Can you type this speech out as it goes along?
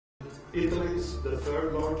Italy is the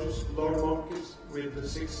third largest market with the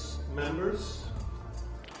 6 members.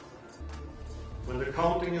 When the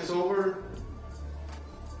counting is over,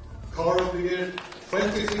 car of the year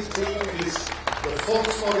 2015 is the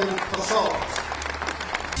Volkswagen Passat.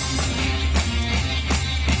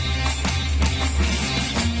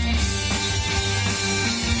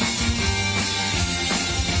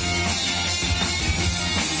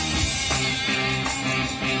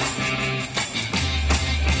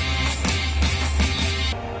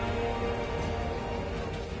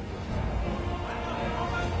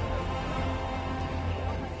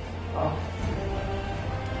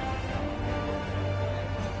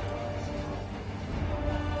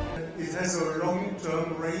 It has a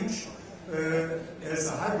long-term range, as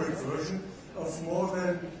a hybrid version of more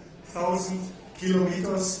than 1,000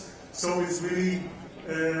 kilometers, so it's really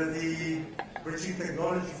the bridging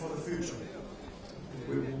technology for the future.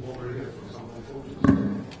 We move over here for some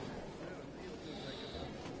photos.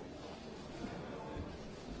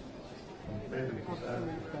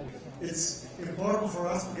 It's important for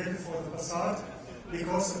us to get it for the Passat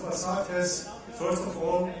because the Passat has, first of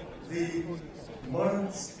all, the modern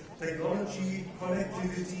technology,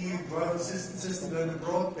 connectivity, driver assistance system, and a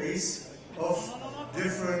broad base of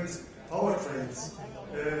different powertrains,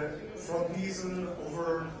 from diesel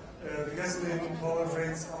over the gasoline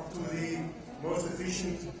powertrains up to the most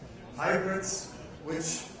efficient hybrids,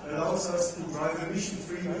 which allows us to drive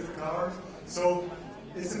emission-free with the car. So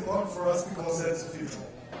it's important for us because that's the future.